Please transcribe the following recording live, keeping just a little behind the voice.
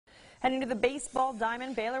Heading to the baseball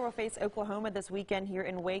diamond, Baylor will face Oklahoma this weekend here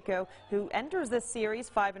in Waco, who enters this series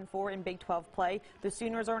 5-4 in Big 12 play. The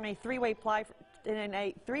Sooners are in a three-way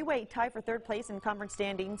tie for third place in conference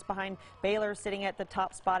standings, behind Baylor sitting at the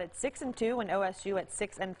top spot at 6-2 and OSU at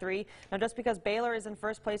 6-3. Now, just because Baylor is in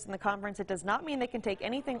first place in the conference, it does not mean they can take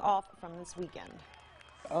anything off from this weekend.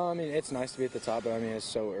 I mean, it's nice to be at the top, but I mean, it's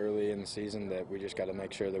so early in the season that we just got to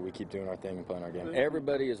make sure that we keep doing our thing and playing our game.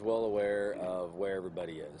 Everybody is well aware of where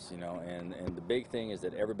everybody is, you know, and the big thing is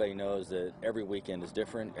that everybody knows that every weekend is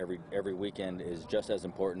different. Every weekend is just as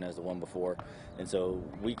important as the one before, and so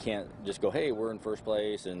we can't just go, hey, we're in first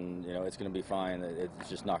place and, you know, it's going to be fine. It's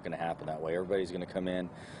just not going to happen that way. Everybody's going to come in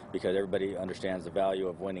because everybody understands the value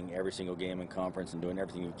of winning every single game in conference and doing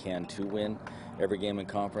everything you can to win every game in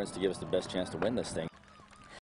conference to give us the best chance to win this thing.